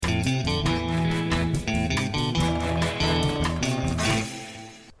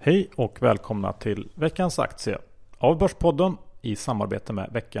Hej och välkomna till veckans aktie av Börspodden i samarbete med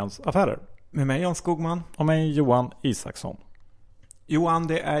Veckans Affärer. Med mig Jan Skogman. Och mig Johan Isaksson. Johan,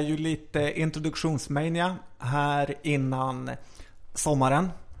 det är ju lite introduktionsmania här innan sommaren.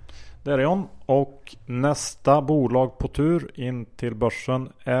 Det är Jan. Och nästa bolag på tur in till börsen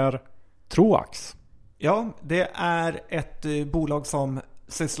är Troax. Ja, det är ett bolag som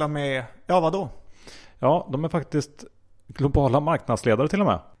sysslar med, ja vadå? Ja, de är faktiskt globala marknadsledare till och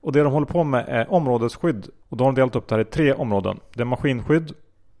med. Och det de håller på med är områdesskydd. Och då har de delat upp det här i 3 områden. Det är maskinskydd,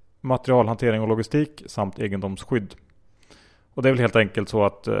 materialhantering och logistik samt egendomsskydd. Och det är väl helt enkelt så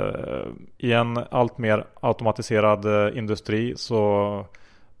att i en allt mer automatiserad industri så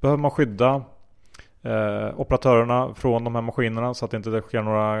behöver man skydda operatörerna från de här maskinerna så att det inte sker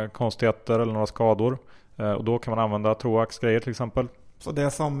några konstigheter eller några skador. Och då kan man använda Troax grejer till exempel. Så det är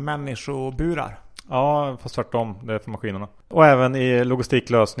som människoburar? Ja, fast tvärtom. Det är för maskinerna. Och även i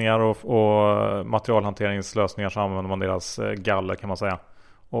logistiklösningar och materialhanteringslösningar så använder man deras galler kan man säga.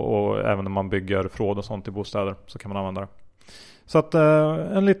 Och även när man bygger förråd och sånt i bostäder så kan man använda det. Så att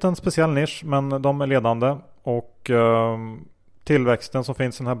en liten speciell nisch, men de är ledande. Och tillväxten som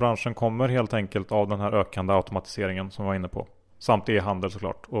finns i den här branschen kommer helt enkelt av den här ökande automatiseringen som vi var inne på. Samt e-handel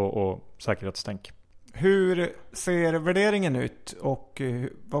såklart och säkerhetstänk. Hur ser värderingen ut och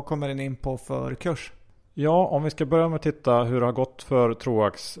vad kommer den in på för kurs? Ja, om vi ska börja med att titta hur det har gått för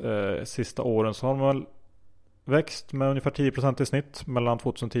Troax sista åren så har de väl växt med ungefär 10% i snitt mellan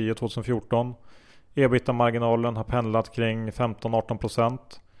 2010 och 2014. EBITDA-marginalen har pendlat kring 15-18%.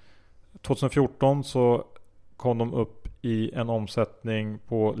 2014 så kom de upp i en omsättning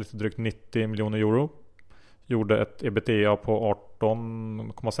på lite drygt 90 miljoner euro. Gjorde ett EBITDA på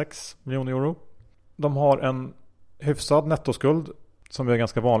 18,6 miljoner euro. De har en hyfsad nettoskuld som är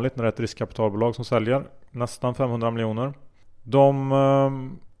ganska vanligt när det är ett riskkapitalbolag som säljer. Nästan 500 miljoner. De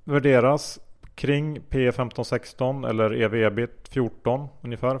värderas kring P15-16 eller EV/EBIT 14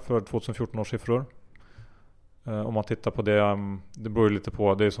 ungefär för 2014 års siffror. Om man tittar på det, det beror lite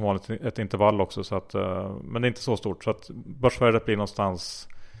på, det är som vanligt ett intervall också så att, men det är inte så stort så att börsvärdet blir någonstans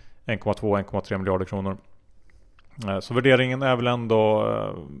 1,2-1,3 miljarder kronor. Så värderingen är väl ändå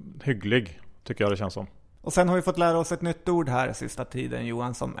hygglig tycker jag det känns som. Och sen har vi fått lära oss ett nytt ord här sista tiden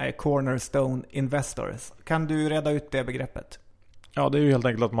Johan som är Cornerstone Investors. Kan du reda ut det begreppet? Ja, det är ju helt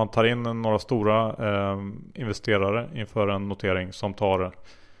enkelt att man tar in några stora investerare inför en notering som tar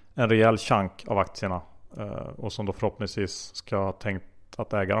en rejäl chunk av aktierna och som då förhoppningsvis ska ha tänkt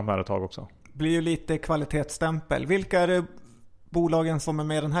att äga de här ett tag också. Blir ju lite kvalitetsstämpel. Vilka är det bolagen som är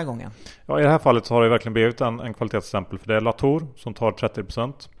med den här gången? Ja, i det här fallet så har det verkligen blivit en kvalitetsstämpel för det är Latour som tar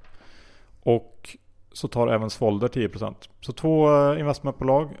 30% och så tar även Svolder 10%. Så 2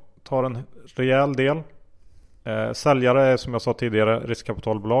 investmentbolag tar en rejäl del. Säljare är som jag sa tidigare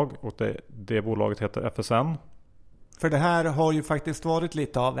riskkapitalbolag och det bolaget heter FSN. För det här har ju faktiskt varit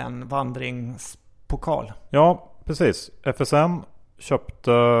lite av en vandringspokal. Ja, precis. FSN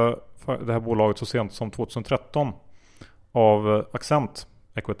köpte det här bolaget så sent som 2013 av Accent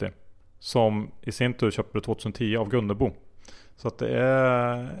Equity som i sin tur köpte det 2010 av Gunnebo. Så att det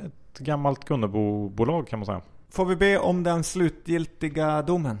är ett gammalt Gunnebo-bolag kan man säga. Får vi be om den slutgiltiga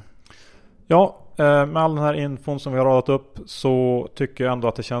domen? Ja, med all den här infon som vi har radat upp så tycker jag ändå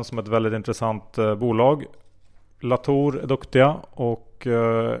att det känns som ett väldigt intressant bolag. Latour är duktiga och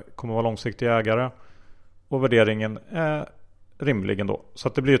kommer vara långsiktiga ägare. Och värderingen är rimlig ändå. Så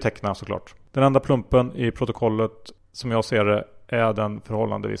att det blir ju teckna såklart. Den enda plumpen i protokollet som jag ser det är den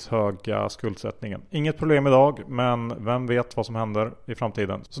förhållandevis höga skuldsättningen. Inget problem idag, men vem vet vad som händer i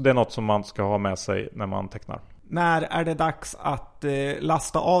framtiden. Så det är något som man ska ha med sig när man tecknar. När är det dags att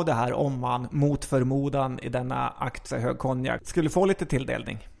lasta av det här om man mot förmodan i denna aktiehög konjak skulle få lite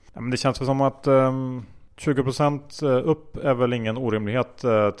tilldelning? Ja, men det känns väl som att 20% upp är väl ingen orimlighet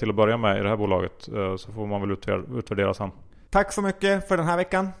till att börja med i det här bolaget. Så får man väl utvärdera sen. Tack så mycket för den här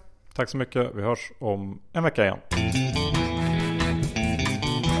veckan. Tack så mycket. Vi hörs om en vecka igen.